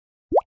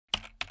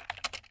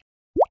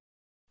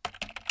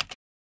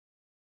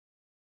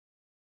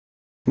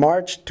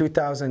March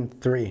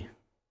 2003.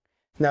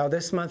 Now,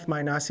 this month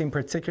might not seem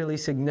particularly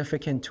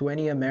significant to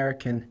any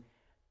American,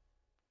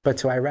 but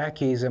to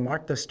Iraqis, it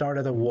marked the start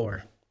of the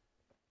war.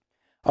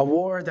 A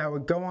war that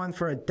would go on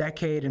for a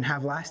decade and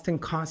have lasting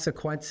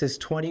consequences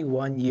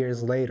 21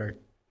 years later.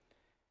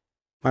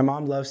 My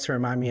mom loves to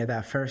remind me of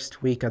that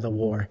first week of the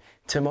war,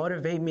 to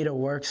motivate me to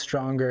work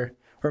stronger,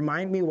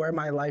 remind me where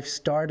my life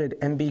started,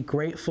 and be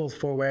grateful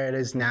for where it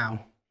is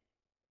now.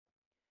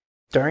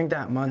 During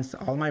that month,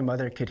 all my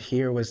mother could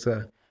hear was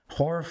the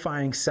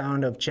horrifying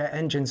sound of jet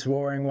engines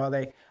roaring while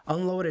they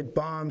unloaded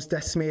bombs,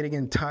 decimating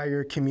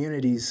entire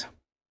communities.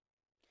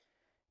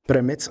 But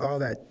amidst all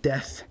that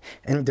death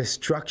and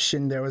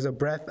destruction, there was a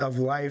breath of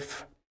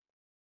life.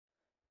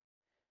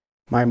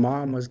 My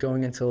mom was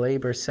going into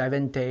labor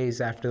 7 days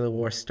after the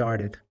war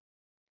started.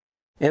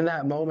 In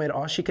that moment,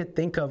 all she could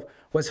think of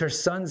was her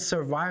son's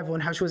survival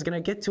and how she was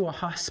going to get to a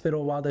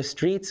hospital while the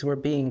streets were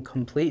being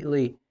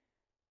completely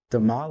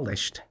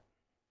demolished.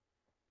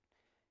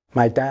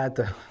 My dad,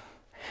 the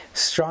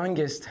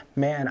strongest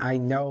man I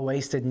know,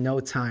 wasted no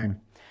time.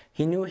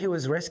 He knew he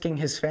was risking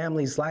his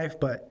family's life,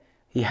 but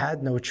he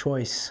had no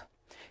choice.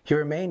 He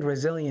remained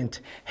resilient,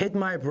 hid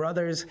my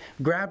brothers,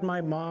 grabbed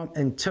my mom,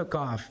 and took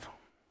off.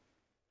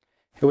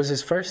 It was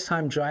his first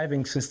time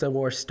driving since the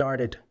war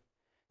started,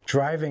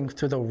 driving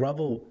through the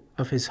rubble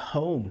of his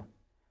home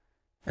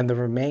and the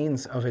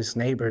remains of his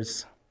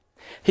neighbors.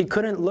 He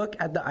couldn't look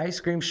at the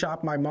ice cream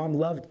shop my mom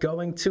loved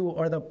going to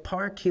or the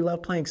park he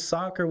loved playing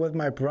soccer with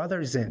my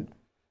brothers in,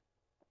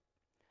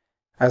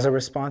 as a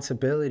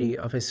responsibility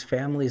of his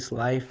family's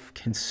life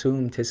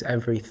consumed his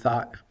every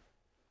thought.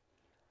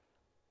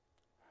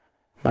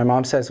 My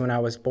mom says when I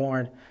was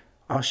born,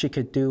 all she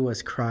could do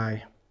was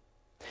cry,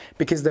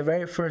 because the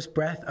very first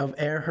breath of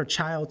air her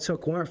child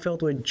took weren't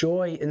filled with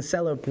joy and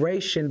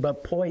celebration,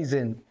 but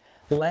poison,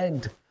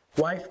 lead,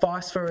 white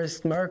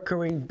phosphorus,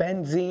 mercury,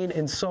 benzene,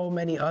 and so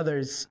many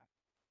others.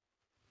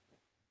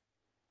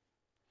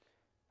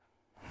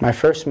 My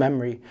first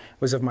memory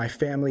was of my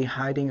family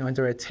hiding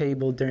under a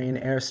table during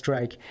an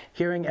airstrike,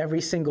 hearing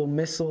every single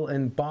missile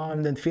and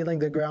bomb, and feeling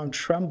the ground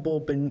tremble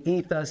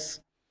beneath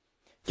us.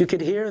 You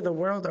could hear the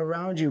world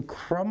around you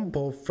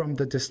crumble from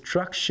the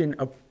destruction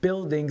of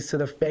buildings to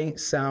the faint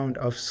sound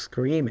of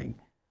screaming.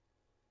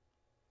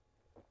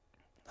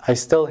 I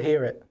still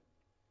hear it.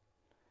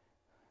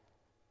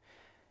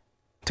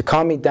 To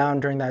calm me down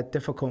during that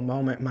difficult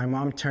moment, my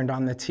mom turned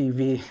on the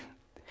TV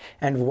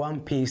and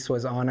One Piece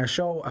was on, a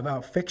show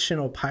about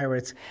fictional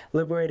pirates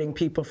liberating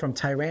people from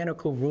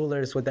tyrannical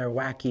rulers with their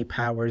wacky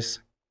powers.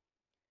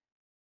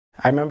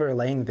 I remember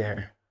laying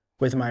there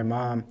with my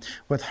mom,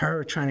 with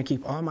her trying to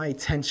keep all my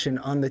attention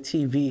on the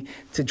TV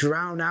to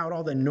drown out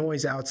all the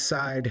noise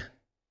outside.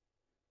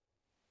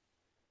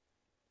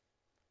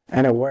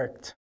 And it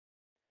worked.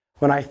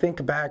 When I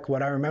think back,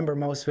 what I remember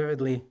most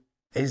vividly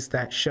is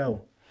that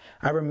show.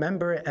 I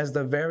remember it as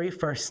the very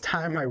first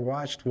time I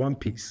watched One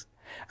Piece,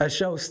 a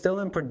show still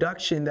in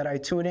production that I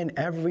tune in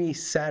every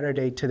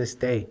Saturday to this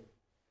day.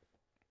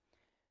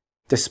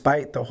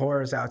 Despite the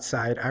horrors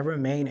outside, I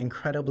remain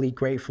incredibly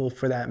grateful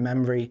for that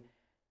memory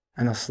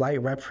and a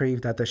slight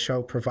reprieve that the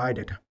show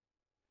provided.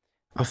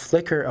 A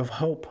flicker of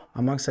hope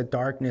amongst the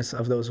darkness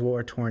of those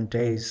war-torn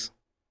days.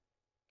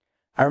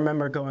 I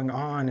remember going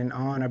on and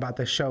on about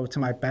the show to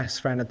my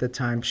best friend at the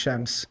time,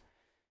 Shems.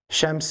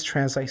 Shems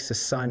translates to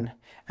sun,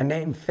 a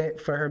name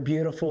fit for her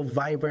beautiful,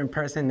 vibrant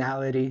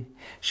personality.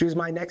 She was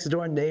my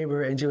next-door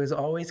neighbor, and she was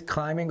always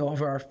climbing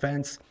over our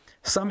fence,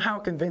 somehow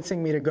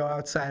convincing me to go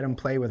outside and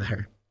play with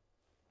her.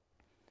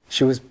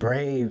 She was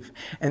brave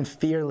and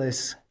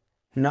fearless.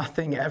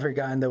 Nothing ever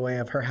got in the way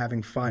of her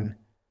having fun.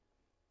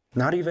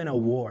 Not even a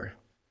war.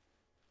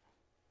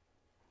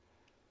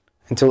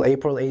 Until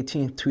April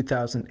 18,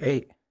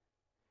 2008.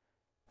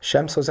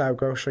 Shems was out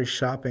grocery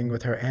shopping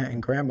with her aunt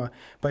and grandma,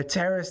 but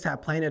terrorists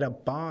had planted a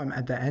bomb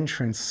at the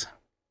entrance.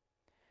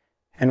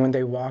 And when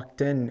they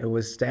walked in, it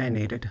was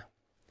detonated.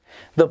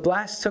 The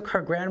blast took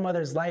her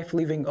grandmother's life,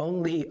 leaving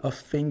only a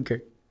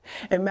finger.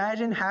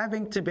 Imagine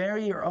having to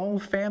bury your own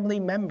family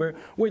member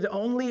with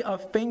only a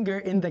finger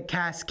in the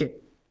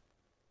casket.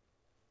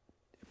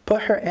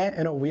 Put her aunt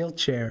in a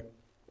wheelchair,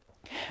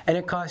 and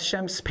it caused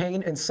Shems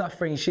pain and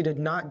suffering she did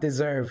not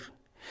deserve.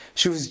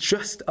 She was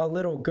just a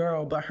little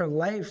girl, but her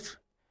life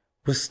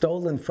was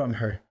stolen from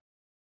her.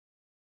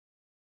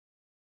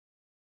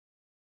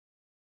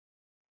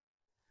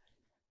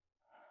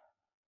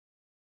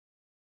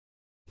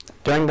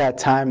 During that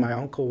time, my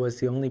uncle was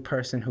the only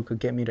person who could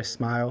get me to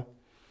smile.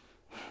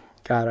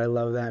 God, I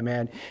love that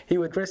man. He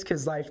would risk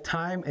his life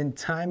time and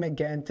time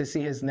again to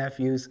see his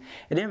nephews.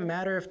 It didn't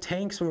matter if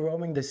tanks were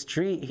roaming the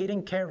street. He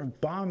didn't care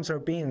if bombs were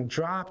being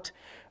dropped.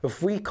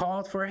 If we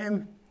called for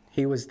him,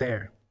 he was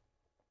there.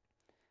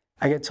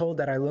 I get told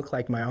that I look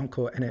like my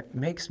uncle, and it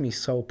makes me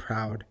so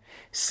proud.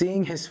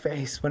 Seeing his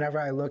face whenever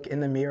I look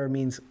in the mirror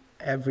means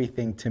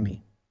everything to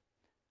me.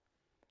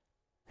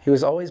 He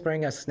was always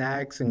bringing us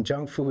snacks and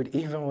junk food,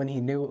 even when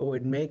he knew it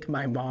would make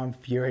my mom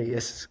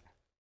furious.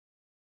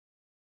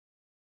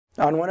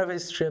 On one of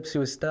his trips, he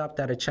was stopped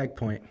at a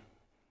checkpoint.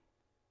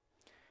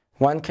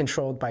 one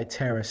controlled by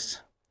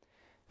terrorists.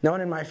 No one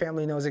in my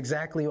family knows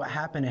exactly what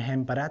happened to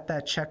him, but at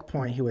that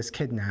checkpoint, he was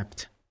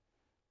kidnapped.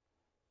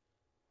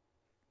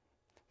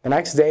 The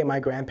next day, my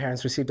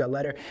grandparents received a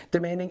letter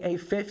demanding a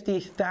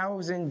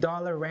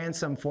 $50,000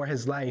 ransom for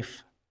his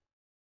life.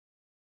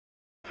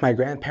 My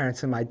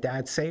grandparents and my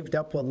dad saved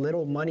up what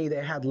little money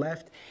they had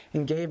left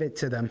and gave it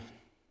to them,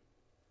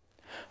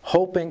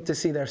 hoping to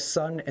see their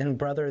son and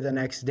brother the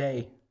next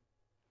day.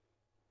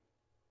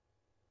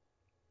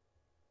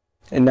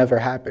 It never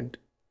happened.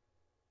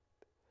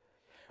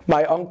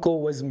 My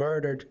uncle was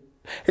murdered.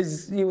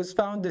 He was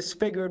found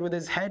disfigured with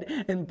his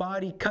head and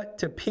body cut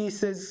to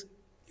pieces.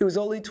 He was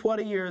only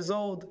 20 years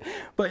old,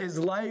 but his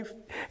life,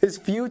 his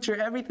future,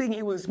 everything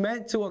he was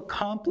meant to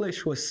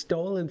accomplish was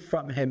stolen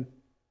from him.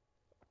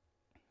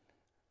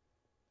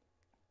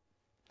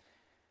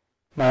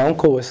 My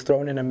uncle was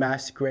thrown in a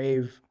mass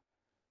grave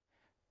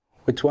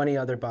with 20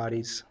 other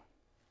bodies.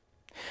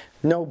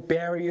 No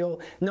burial,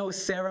 no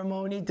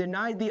ceremony,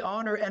 denied the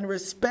honor and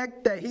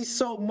respect that he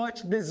so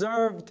much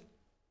deserved.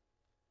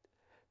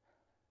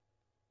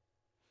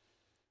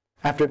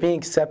 After being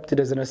accepted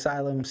as an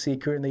asylum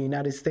seeker in the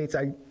United States,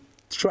 I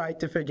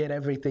tried to forget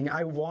everything.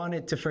 I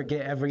wanted to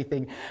forget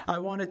everything. I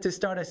wanted to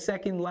start a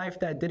second life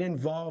that didn't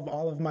involve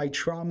all of my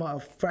trauma, a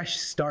fresh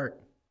start.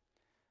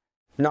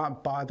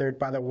 Not bothered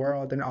by the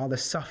world and all the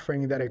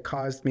suffering that it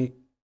caused me.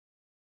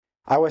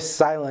 I was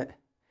silent,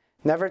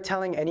 never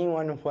telling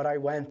anyone what I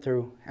went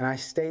through, and I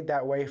stayed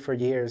that way for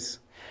years.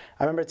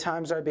 I remember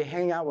times I'd be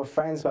hanging out with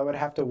friends, but I would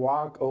have to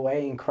walk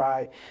away and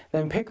cry,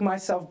 then pick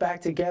myself back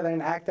together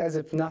and act as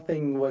if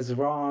nothing was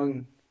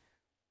wrong.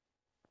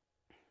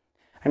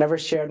 I never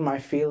shared my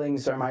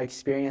feelings or my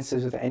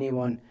experiences with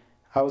anyone.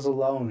 I was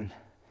alone.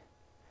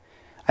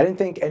 I didn't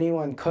think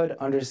anyone could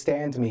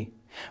understand me,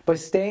 but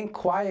staying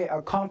quiet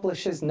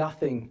accomplishes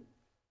nothing.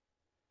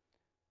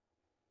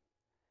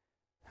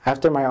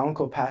 After my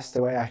uncle passed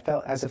away, I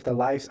felt as if the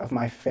lives of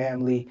my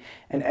family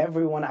and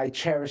everyone I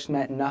cherished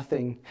meant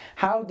nothing.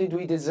 How did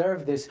we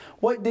deserve this?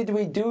 What did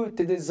we do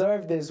to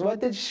deserve this? What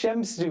did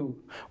Shems do?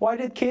 Why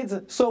did kids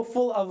so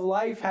full of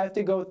life have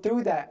to go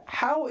through that?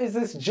 How is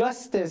this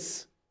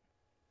justice?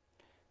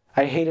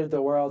 I hated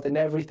the world and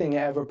everything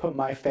I ever put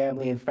my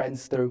family and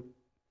friends through.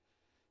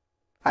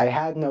 I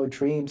had no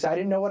dreams. I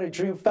didn't know what a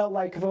dream felt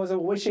like if it was a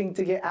wishing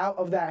to get out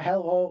of that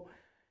hellhole.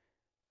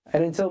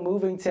 And until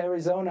moving to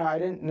Arizona, I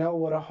didn't know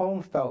what a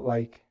home felt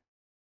like.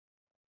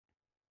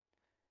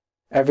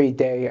 Every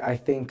day I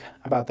think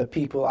about the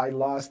people I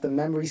lost, the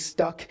memories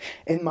stuck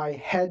in my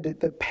head,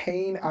 the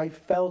pain I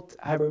felt.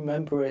 I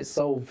remember it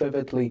so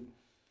vividly.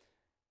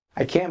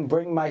 I can't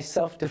bring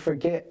myself to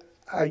forget.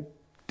 I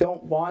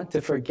don't want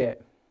to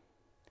forget.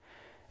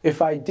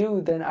 If I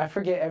do, then I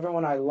forget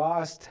everyone I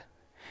lost.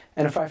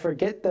 And if I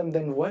forget them,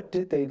 then what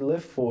did they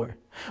live for?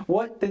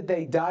 What did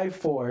they die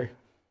for?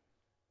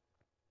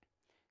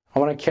 I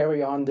want to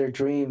carry on their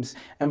dreams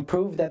and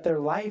prove that their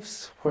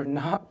lives were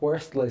not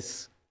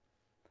worthless.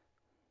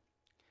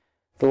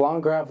 The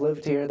longer I've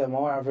lived here, the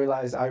more I've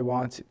realized I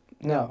want to.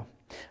 No,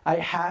 I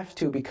have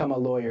to become a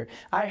lawyer.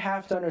 I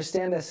have to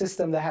understand the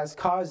system that has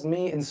caused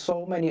me and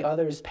so many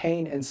others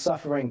pain and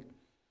suffering.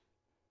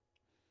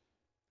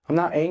 I'm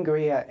not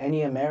angry at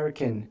any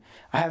American.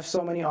 I have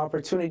so many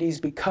opportunities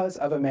because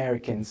of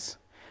Americans.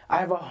 I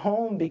have a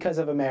home because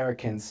of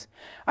Americans.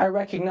 I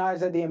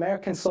recognize that the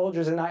American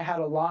soldiers and I had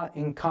a lot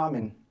in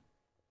common.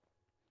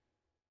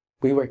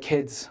 We were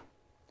kids.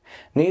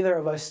 Neither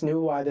of us knew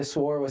why this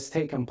war was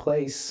taking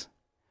place.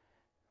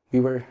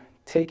 We were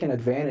taken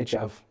advantage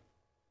of.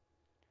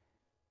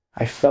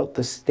 I felt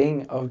the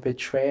sting of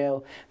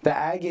betrayal, the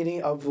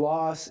agony of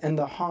loss, and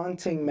the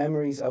haunting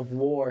memories of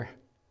war.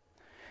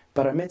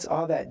 But amidst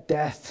all that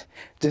death,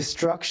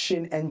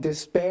 destruction, and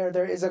despair,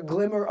 there is a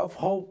glimmer of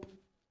hope.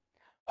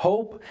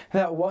 Hope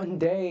that one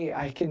day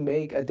I can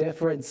make a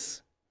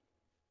difference.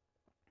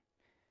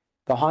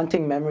 The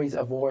haunting memories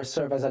of war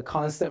serve as a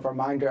constant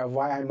reminder of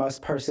why I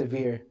must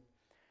persevere.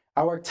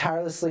 I work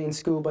tirelessly in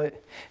school,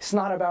 but it's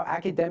not about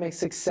academic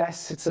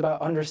success. It's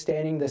about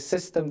understanding the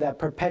system that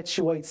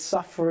perpetuates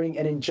suffering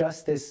and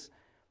injustice.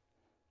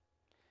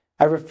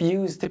 I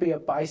refuse to be a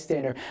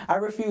bystander. I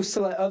refuse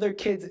to let other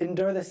kids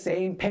endure the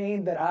same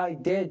pain that I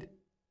did.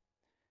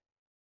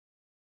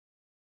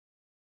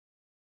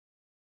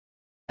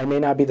 I may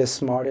not be the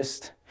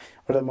smartest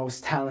or the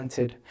most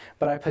talented,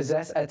 but I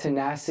possess a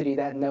tenacity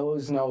that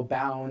knows no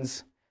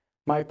bounds.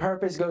 My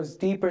purpose goes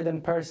deeper than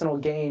personal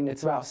gain.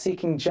 It's about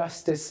seeking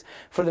justice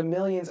for the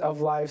millions of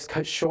lives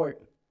cut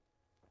short.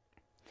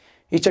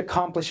 Each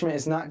accomplishment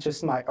is not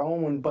just my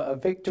own, but a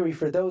victory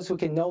for those who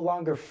can no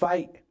longer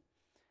fight.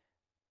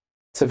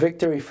 It's a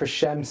victory for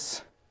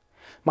Shems,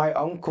 my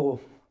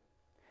uncle,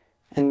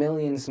 and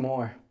millions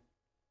more.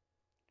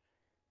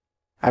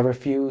 I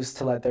refuse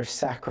to let their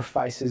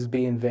sacrifices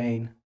be in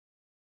vain.